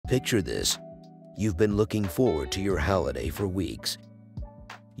Picture this. You've been looking forward to your holiday for weeks.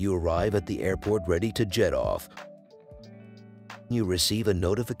 You arrive at the airport ready to jet off. You receive a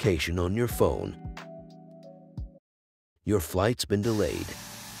notification on your phone. Your flight's been delayed.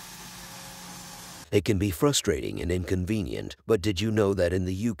 It can be frustrating and inconvenient, but did you know that in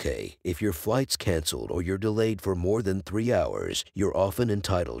the UK, if your flight's cancelled or you're delayed for more than 3 hours, you're often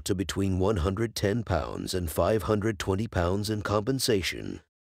entitled to between £110 and £520 in compensation?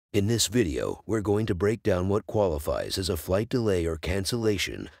 In this video, we're going to break down what qualifies as a flight delay or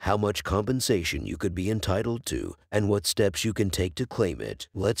cancellation, how much compensation you could be entitled to, and what steps you can take to claim it.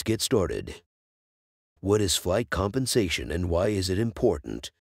 Let's get started. What is flight compensation and why is it important?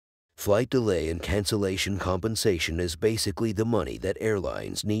 Flight delay and cancellation compensation is basically the money that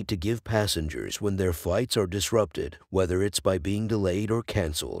airlines need to give passengers when their flights are disrupted, whether it's by being delayed or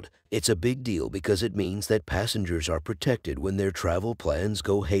cancelled. It's a big deal because it means that passengers are protected when their travel plans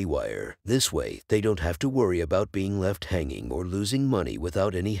go haywire. This way, they don't have to worry about being left hanging or losing money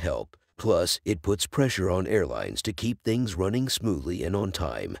without any help. Plus, it puts pressure on airlines to keep things running smoothly and on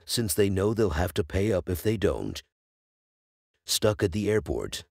time, since they know they'll have to pay up if they don't. Stuck at the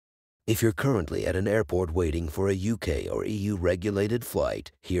airport. If you're currently at an airport waiting for a UK or EU regulated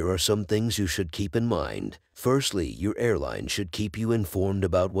flight, here are some things you should keep in mind. Firstly, your airline should keep you informed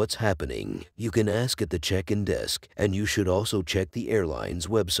about what's happening. You can ask at the check-in desk, and you should also check the airline's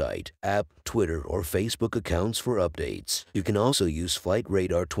website, app, Twitter, or Facebook accounts for updates. You can also use Flight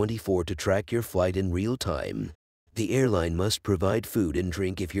Radar 24 to track your flight in real time. The airline must provide food and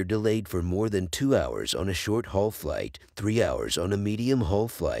drink if you're delayed for more than 2 hours on a short-haul flight, 3 hours on a medium-haul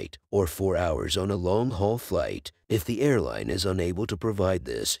flight, or 4 hours on a long-haul flight. If the airline is unable to provide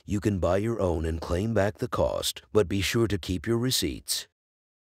this, you can buy your own and claim back the cost, but be sure to keep your receipts.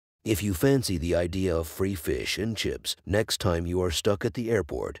 If you fancy the idea of free fish and chips, next time you are stuck at the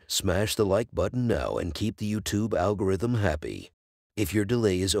airport, smash the like button now and keep the YouTube algorithm happy. If your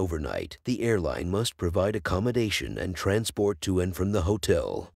delay is overnight, the airline must provide accommodation and transport to and from the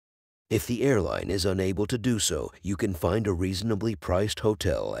hotel. If the airline is unable to do so, you can find a reasonably priced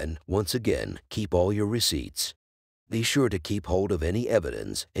hotel and, once again, keep all your receipts. Be sure to keep hold of any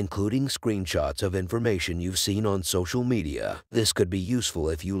evidence, including screenshots of information you've seen on social media. This could be useful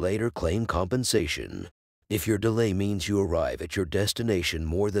if you later claim compensation. If your delay means you arrive at your destination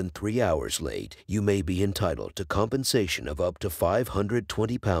more than 3 hours late, you may be entitled to compensation of up to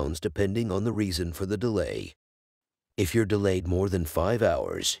 £520 depending on the reason for the delay. If you're delayed more than 5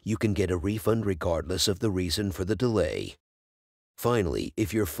 hours, you can get a refund regardless of the reason for the delay. Finally,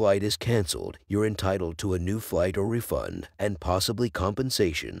 if your flight is cancelled, you're entitled to a new flight or refund, and possibly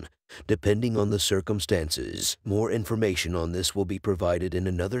compensation, depending on the circumstances. More information on this will be provided in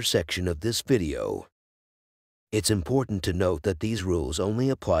another section of this video. It's important to note that these rules only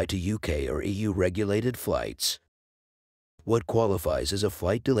apply to UK or EU regulated flights. What qualifies as a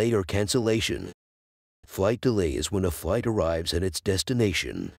flight delay or cancellation? Flight delay is when a flight arrives at its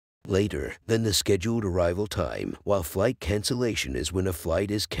destination later than the scheduled arrival time, while flight cancellation is when a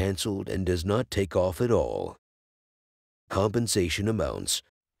flight is cancelled and does not take off at all. Compensation amounts.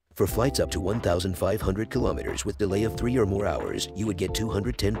 For flights up to 1,500 kilometers with delay of 3 or more hours, you would get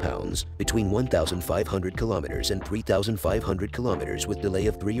 £210. Between 1,500 kilometers and 3,500 kilometers with delay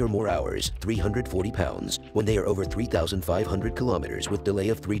of 3 or more hours, £340. When they are over 3,500 kilometers with delay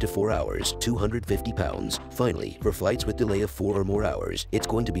of 3 to 4 hours, £250. Finally, for flights with delay of 4 or more hours, it's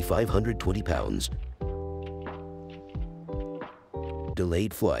going to be £520.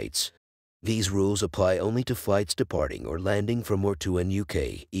 Delayed flights. These rules apply only to flights departing or landing from or to an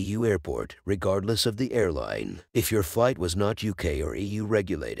UK, EU airport, regardless of the airline. If your flight was not UK or EU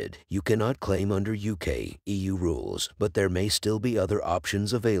regulated, you cannot claim under UK, EU rules, but there may still be other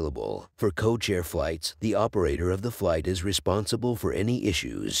options available. For codeshare flights, the operator of the flight is responsible for any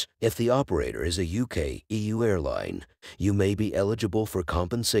issues. If the operator is a UK, EU airline, you may be eligible for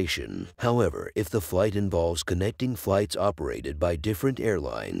compensation. However, if the flight involves connecting flights operated by different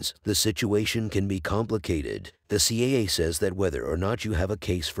airlines, the situation can be complicated. The CAA says that whether or not you have a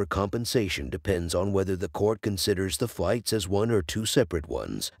case for compensation depends on whether the court considers the flights as one or two separate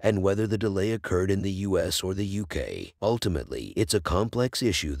ones, and whether the delay occurred in the US or the UK. Ultimately, it's a complex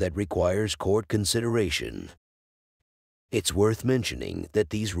issue that requires court consideration. It's worth mentioning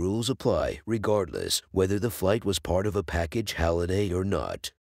that these rules apply regardless whether the flight was part of a package holiday or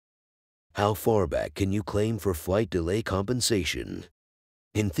not. How far back can you claim for flight delay compensation?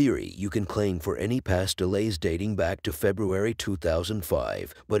 In theory, you can claim for any past delays dating back to February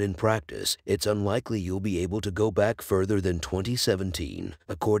 2005, but in practice, it's unlikely you'll be able to go back further than 2017.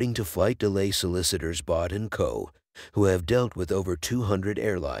 According to Flight Delay Solicitors Bot & Co., who have dealt with over 200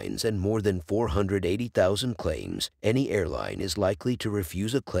 airlines and more than 480,000 claims. Any airline is likely to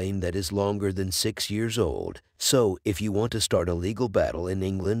refuse a claim that is longer than 6 years old. So, if you want to start a legal battle in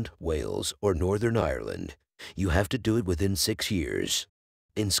England, Wales, or Northern Ireland, you have to do it within 6 years.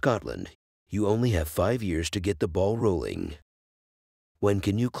 In Scotland, you only have 5 years to get the ball rolling. When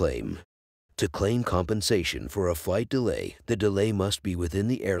can you claim? To claim compensation for a flight delay, the delay must be within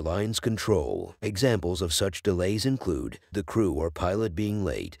the airline's control. Examples of such delays include the crew or pilot being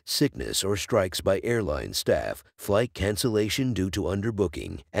late, sickness or strikes by airline staff, flight cancellation due to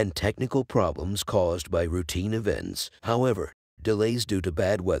underbooking, and technical problems caused by routine events. However, delays due to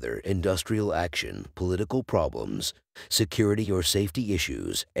bad weather, industrial action, political problems, security or safety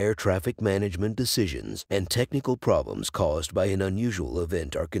issues, air traffic management decisions, and technical problems caused by an unusual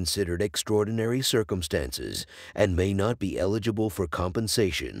event are considered extraordinary circumstances and may not be eligible for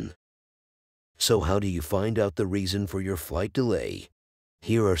compensation. So how do you find out the reason for your flight delay?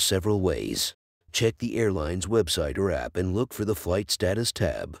 Here are several ways. Check the airline's website or app and look for the Flight Status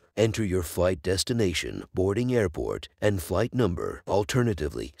tab. Enter your flight destination, boarding airport, and flight number.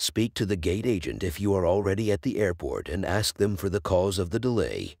 Alternatively, speak to the gate agent if you are already at the airport and ask them for the cause of the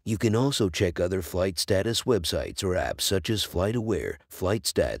delay. You can also check other flight status websites or apps such as FlightAware,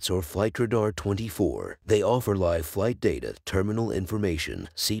 FlightStats, or FlightRadar24. They offer live flight data, terminal information,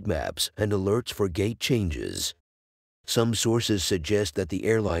 seat maps, and alerts for gate changes. Some sources suggest that the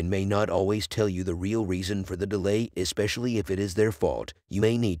airline may not always tell you the real reason for the delay, especially if it is their fault. You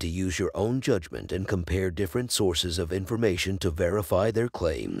may need to use your own judgment and compare different sources of information to verify their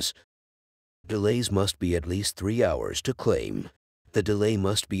claims. Delays must be at least 3 hours to claim. The delay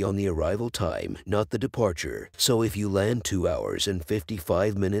must be on the arrival time, not the departure. So if you land 2 hours and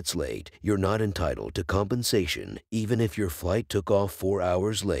 55 minutes late, you're not entitled to compensation, even if your flight took off 4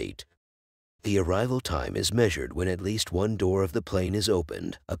 hours late. The arrival time is measured when at least one door of the plane is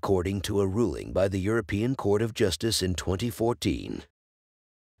opened, according to a ruling by the European Court of Justice in 2014.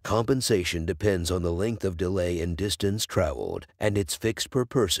 Compensation depends on the length of delay and distance traveled, and it's fixed per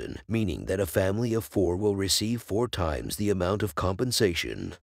person, meaning that a family of 4 will receive 4 times the amount of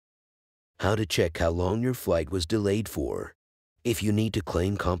compensation. How to check how long your flight was delayed for. If you need to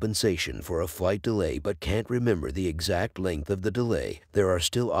claim compensation for a flight delay but can't remember the exact length of the delay, there are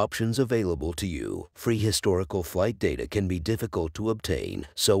still options available to you. Free historical flight data can be difficult to obtain,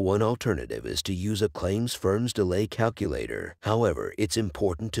 so one alternative is to use a claims firm's delay calculator. However, it's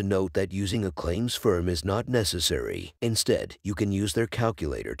important to note that using a claims firm is not necessary. Instead, you can use their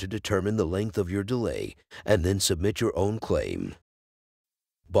calculator to determine the length of your delay and then submit your own claim.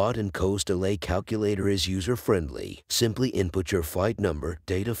 Bot & Co.'s delay calculator is user-friendly. Simply input your flight number,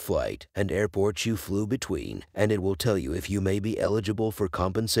 date of flight, and airports you flew between, and it will tell you if you may be eligible for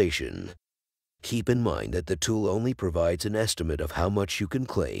compensation. Keep in mind that the tool only provides an estimate of how much you can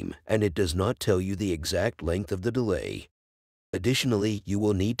claim, and it does not tell you the exact length of the delay. Additionally, you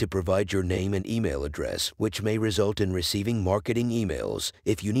will need to provide your name and email address, which may result in receiving marketing emails.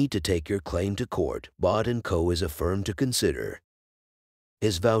 If you need to take your claim to court, Bot & Co. is a firm to consider.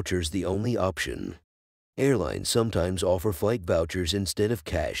 Is vouchers the only option? Airlines sometimes offer flight vouchers instead of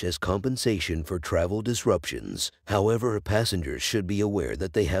cash as compensation for travel disruptions. However, passengers should be aware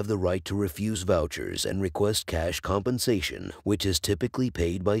that they have the right to refuse vouchers and request cash compensation, which is typically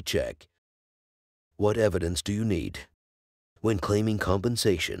paid by check. What evidence do you need? When claiming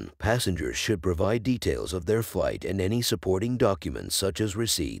compensation, passengers should provide details of their flight and any supporting documents such as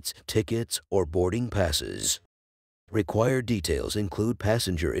receipts, tickets, or boarding passes. Required details include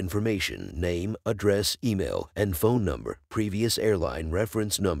passenger information, name, address, email, and phone number, previous airline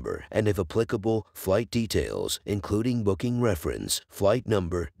reference number, and if applicable, flight details, including booking reference, flight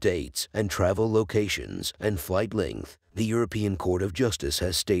number, dates, and travel locations, and flight length. The European Court of Justice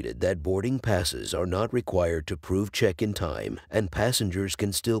has stated that boarding passes are not required to prove check-in time, and passengers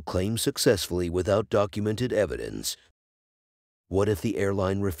can still claim successfully without documented evidence. What if the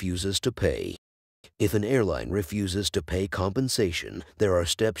airline refuses to pay? If an airline refuses to pay compensation, there are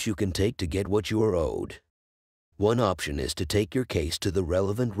steps you can take to get what you are owed. One option is to take your case to the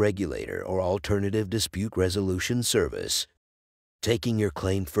relevant regulator or alternative dispute resolution service. Taking your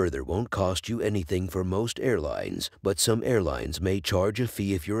claim further won't cost you anything for most airlines, but some airlines may charge a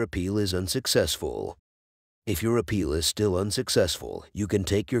fee if your appeal is unsuccessful. If your appeal is still unsuccessful, you can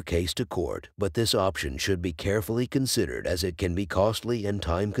take your case to court, but this option should be carefully considered as it can be costly and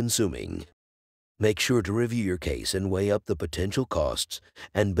time-consuming. Make sure to review your case and weigh up the potential costs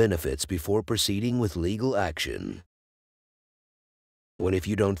and benefits before proceeding with legal action. What if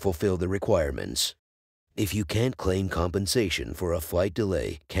you don't fulfill the requirements? If you can't claim compensation for a flight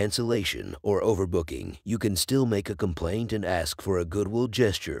delay, cancellation, or overbooking, you can still make a complaint and ask for a goodwill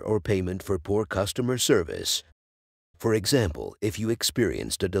gesture or payment for poor customer service. For example, if you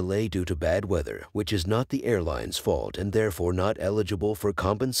experienced a delay due to bad weather, which is not the airline's fault and therefore not eligible for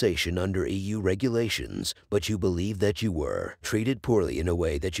compensation under EU regulations, but you believe that you were treated poorly in a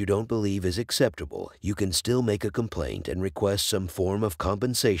way that you don't believe is acceptable, you can still make a complaint and request some form of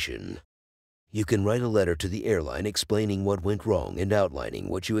compensation. You can write a letter to the airline explaining what went wrong and outlining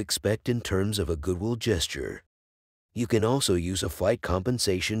what you expect in terms of a goodwill gesture. You can also use a flight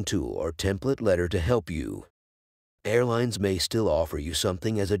compensation tool or template letter to help you. Airlines may still offer you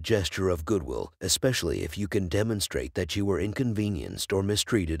something as a gesture of goodwill, especially if you can demonstrate that you were inconvenienced or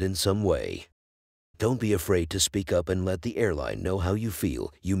mistreated in some way. Don't be afraid to speak up and let the airline know how you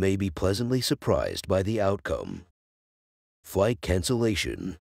feel. You may be pleasantly surprised by the outcome. Flight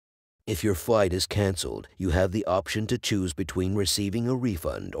cancellation. If your flight is canceled, you have the option to choose between receiving a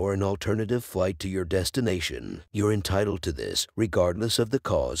refund or an alternative flight to your destination. You're entitled to this, regardless of the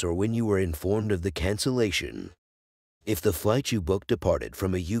cause or when you were informed of the cancellation. If the flight you booked departed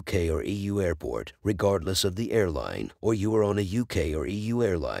from a UK or EU airport, regardless of the airline, or you were on a UK or EU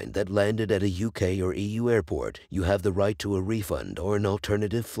airline that landed at a UK or EU airport, you have the right to a refund or an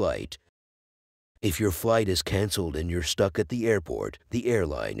alternative flight. If your flight is canceled and you're stuck at the airport, the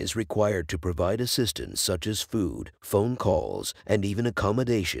airline is required to provide assistance such as food, phone calls, and even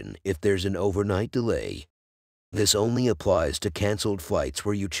accommodation if there's an overnight delay. This only applies to canceled flights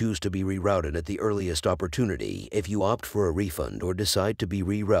where you choose to be rerouted at the earliest opportunity. If you opt for a refund or decide to be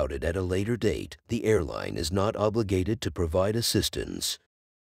rerouted at a later date, the airline is not obligated to provide assistance.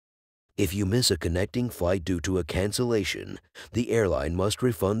 If you miss a connecting flight due to a cancellation, the airline must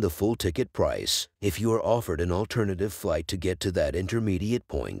refund the full ticket price. If you are offered an alternative flight to get to that intermediate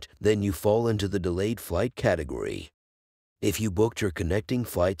point, then you fall into the delayed flight category. If you booked your connecting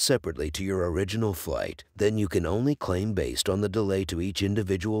flight separately to your original flight, then you can only claim based on the delay to each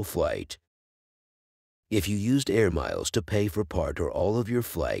individual flight. If you used air miles to pay for part or all of your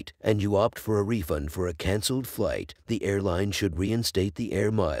flight, and you opt for a refund for a canceled flight, the airline should reinstate the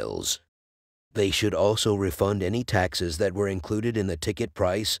air miles. They should also refund any taxes that were included in the ticket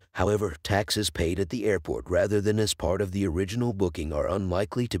price. However, taxes paid at the airport rather than as part of the original booking are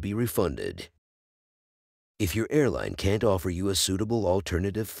unlikely to be refunded. If your airline can't offer you a suitable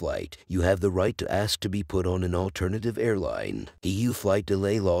alternative flight, you have the right to ask to be put on an alternative airline. EU flight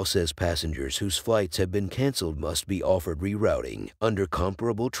delay law says passengers whose flights have been canceled must be offered rerouting under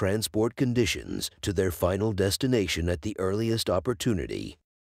comparable transport conditions to their final destination at the earliest opportunity.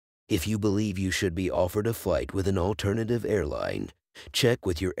 If you believe you should be offered a flight with an alternative airline, check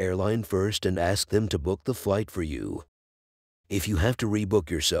with your airline first and ask them to book the flight for you. If you have to rebook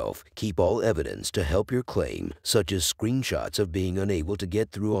yourself, keep all evidence to help your claim, such as screenshots of being unable to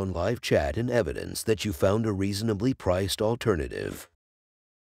get through on live chat and evidence that you found a reasonably priced alternative.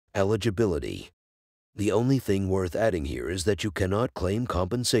 Eligibility. The only thing worth adding here is that you cannot claim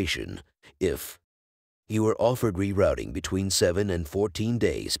compensation if you were offered rerouting between 7 and 14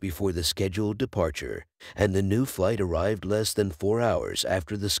 days before the scheduled departure, and the new flight arrived less than 4 hours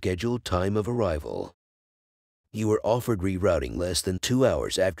after the scheduled time of arrival. You were offered rerouting less than 2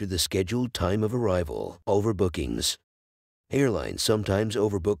 hours after the scheduled time of arrival. Overbookings. Airlines sometimes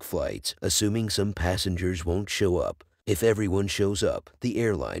overbook flights, assuming some passengers won't show up. If everyone shows up, the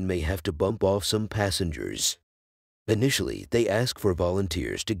airline may have to bump off some passengers. Initially, they ask for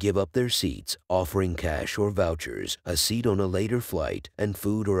volunteers to give up their seats, offering cash or vouchers, a seat on a later flight, and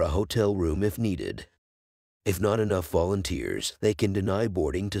food or a hotel room if needed. If not enough volunteers, they can deny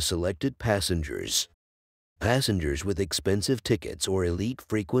boarding to selected passengers. Passengers with expensive tickets or elite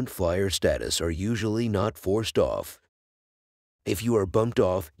frequent flyer status are usually not forced off. If you are bumped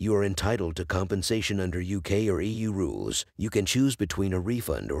off, you are entitled to compensation under UK or EU rules. You can choose between a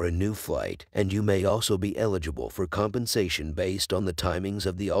refund or a new flight, and you may also be eligible for compensation based on the timings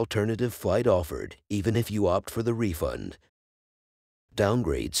of the alternative flight offered, even if you opt for the refund.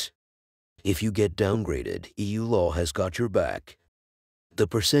 Downgrades. If you get downgraded, EU law has got your back. The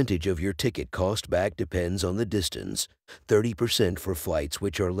percentage of your ticket cost back depends on the distance. 30% for flights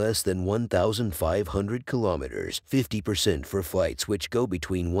which are less than 1,500 kilometers, 50% for flights which go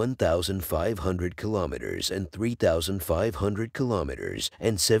between 1,500 kilometers and 3,500 kilometers,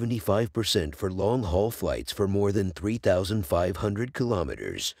 and 75% for long-haul flights for more than 3,500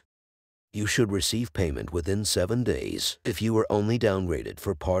 kilometers. You should receive payment within 7 days. If you were only downgraded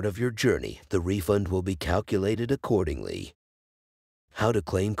for part of your journey, the refund will be calculated accordingly. How to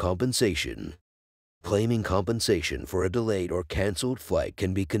claim compensation. Claiming compensation for a delayed or canceled flight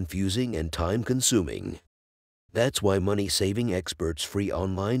can be confusing and time-consuming. That's why money-saving experts' free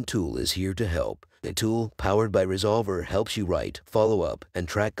online tool is here to help. The tool, powered by Resolver, helps you write, follow up, and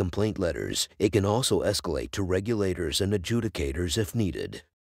track complaint letters. It can also escalate to regulators and adjudicators if needed.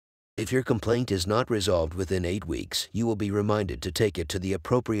 If your complaint is not resolved within 8 weeks, you will be reminded to take it to the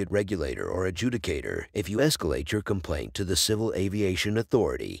appropriate regulator or adjudicator. If you escalate your complaint to the Civil Aviation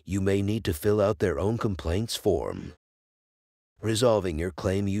Authority, you may need to fill out their own complaints form. Resolving your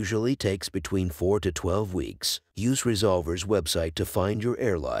claim usually takes between 4 to 12 weeks. Use Resolver's website to find your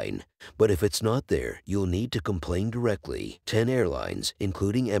airline, but if it's not there, you'll need to complain directly. 10 airlines,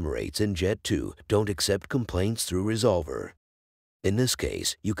 including Emirates and Jet2, don't accept complaints through Resolver. In this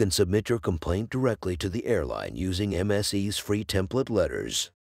case, you can submit your complaint directly to the airline using MSE's free template letters.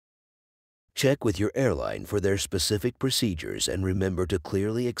 Check with your airline for their specific procedures and remember to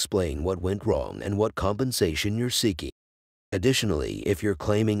clearly explain what went wrong and what compensation you're seeking. Additionally, if you're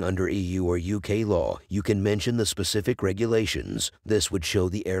claiming under EU or UK law, you can mention the specific regulations. This would show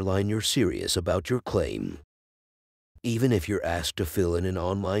the airline you're serious about your claim. Even if you're asked to fill in an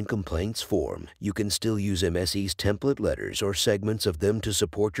online complaints form, you can still use MSE's template letters or segments of them to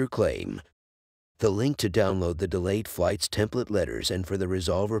support your claim. The link to download the delayed flights template letters and for the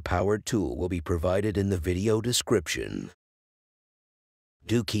Resolver-powered tool will be provided in the video description.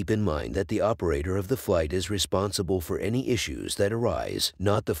 Do keep in mind that the operator of the flight is responsible for any issues that arise,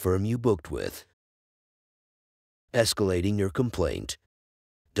 not the firm you booked with. Escalating your complaint.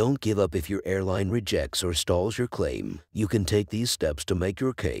 Don't give up if your airline rejects or stalls your claim. You can take these steps to make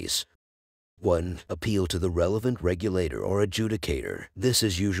your case. 1. Appeal to the relevant regulator or adjudicator. This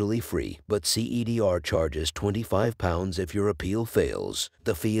is usually free, but CEDR charges £25 if your appeal fails.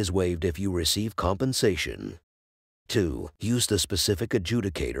 The fee is waived if you receive compensation. 2. Use the specific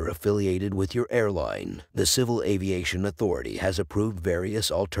adjudicator affiliated with your airline. The Civil Aviation Authority has approved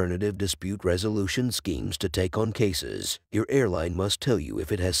various alternative dispute resolution schemes to take on cases. Your airline must tell you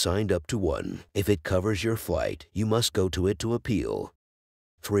if it has signed up to one. If it covers your flight, you must go to it to appeal.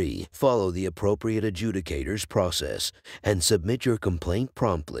 3. Follow the appropriate adjudicator's process and submit your complaint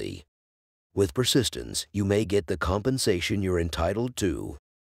promptly. With persistence, you may get the compensation you're entitled to.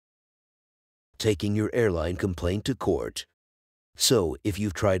 Taking your airline complaint to court. So, if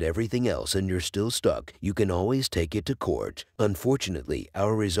you've tried everything else and you're still stuck, you can always take it to court. Unfortunately,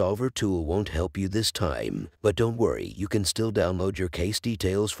 our Resolver tool won't help you this time, but don't worry, you can still download your case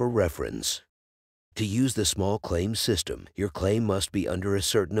details for reference. To use the small claims system, your claim must be under a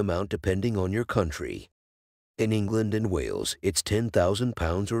certain amount depending on your country. In England and Wales, it's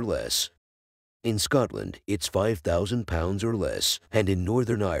 £10,000 or less. In Scotland, it's £5,000 or less, and in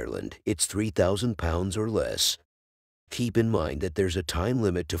Northern Ireland, it's £3,000 or less. Keep in mind that there's a time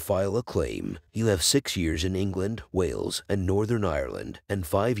limit to file a claim. You have 6 years in England, Wales, and Northern Ireland, and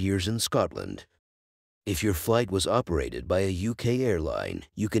 5 years in Scotland. If your flight was operated by a UK airline,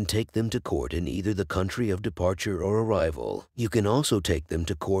 you can take them to court in either the country of departure or arrival. You can also take them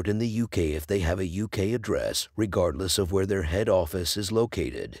to court in the UK if they have a UK address, regardless of where their head office is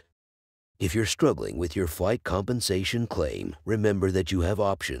located. If you're struggling with your flight compensation claim, remember that you have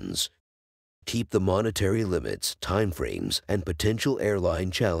options. Keep the monetary limits, timeframes, and potential airline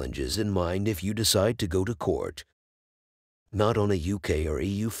challenges in mind if you decide to go to court. Not on a UK or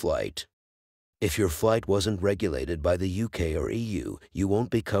EU flight. If your flight wasn't regulated by the UK or EU, you won't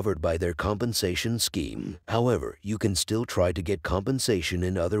be covered by their compensation scheme. However, you can still try to get compensation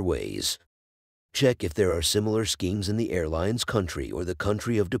in other ways. Check if there are similar schemes in the airline's country or the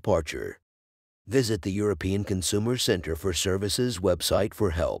country of departure. Visit the European Consumer Center for Services website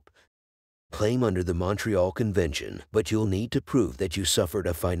for help. Claim under the Montreal Convention, but you'll need to prove that you suffered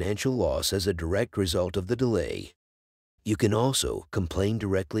a financial loss as a direct result of the delay. You can also complain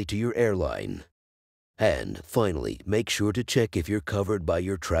directly to your airline. And finally, make sure to check if you're covered by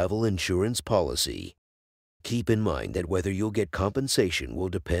your travel insurance policy. Keep in mind that whether you'll get compensation will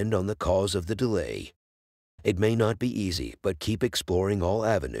depend on the cause of the delay. It may not be easy, but keep exploring all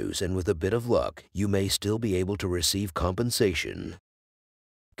avenues, and with a bit of luck, you may still be able to receive compensation.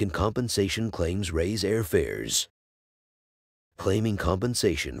 Can compensation claims raise airfares? Claiming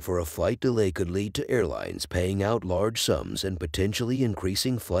compensation for a flight delay could lead to airlines paying out large sums and potentially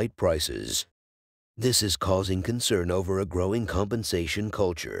increasing flight prices. This is causing concern over a growing compensation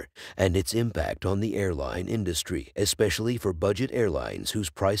culture and its impact on the airline industry, especially for budget airlines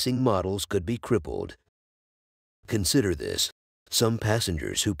whose pricing models could be crippled. Consider this. Some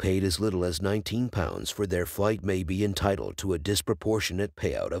passengers who paid as little as £19 for their flight may be entitled to a disproportionate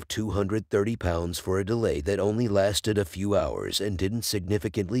payout of £230 for a delay that only lasted a few hours and didn't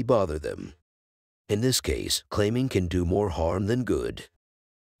significantly bother them. In this case, claiming can do more harm than good.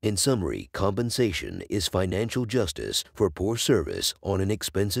 In summary, compensation is financial justice for poor service on an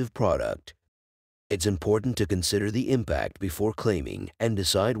expensive product. It's important to consider the impact before claiming and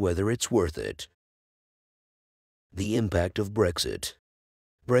decide whether it's worth it. The impact of Brexit.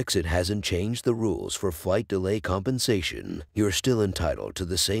 Brexit hasn't changed the rules for flight delay compensation. You're still entitled to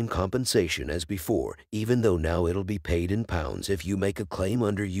the same compensation as before, even though now it'll be paid in pounds if you make a claim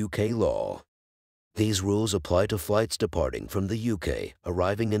under UK law. These rules apply to flights departing from the UK,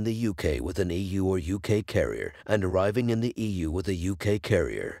 arriving in the UK with an EU or UK carrier, and arriving in the EU with a UK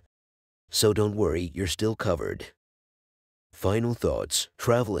carrier. So don't worry, you're still covered. Final thoughts.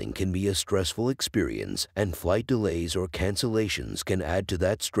 Traveling can be a stressful experience, and flight delays or cancellations can add to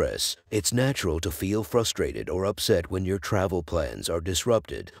that stress. It's natural to feel frustrated or upset when your travel plans are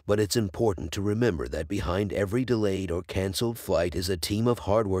disrupted, but it's important to remember that behind every delayed or canceled flight is a team of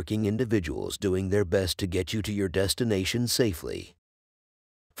hardworking individuals doing their best to get you to your destination safely.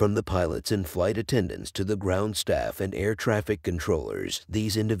 From the pilots and flight attendants to the ground staff and air traffic controllers,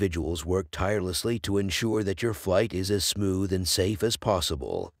 these individuals work tirelessly to ensure that your flight is as smooth and safe as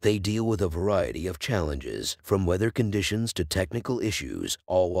possible. They deal with a variety of challenges, from weather conditions to technical issues,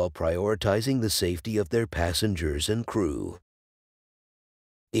 all while prioritizing the safety of their passengers and crew.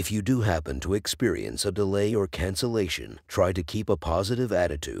 If you do happen to experience a delay or cancellation, try to keep a positive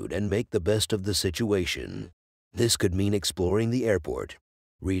attitude and make the best of the situation. This could mean exploring the airport,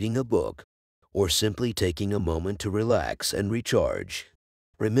 reading a book, or simply taking a moment to relax and recharge.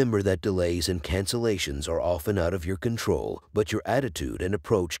 Remember that delays and cancellations are often out of your control, but your attitude and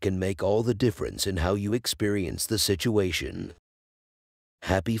approach can make all the difference in how you experience the situation.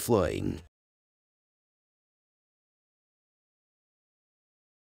 Happy flying!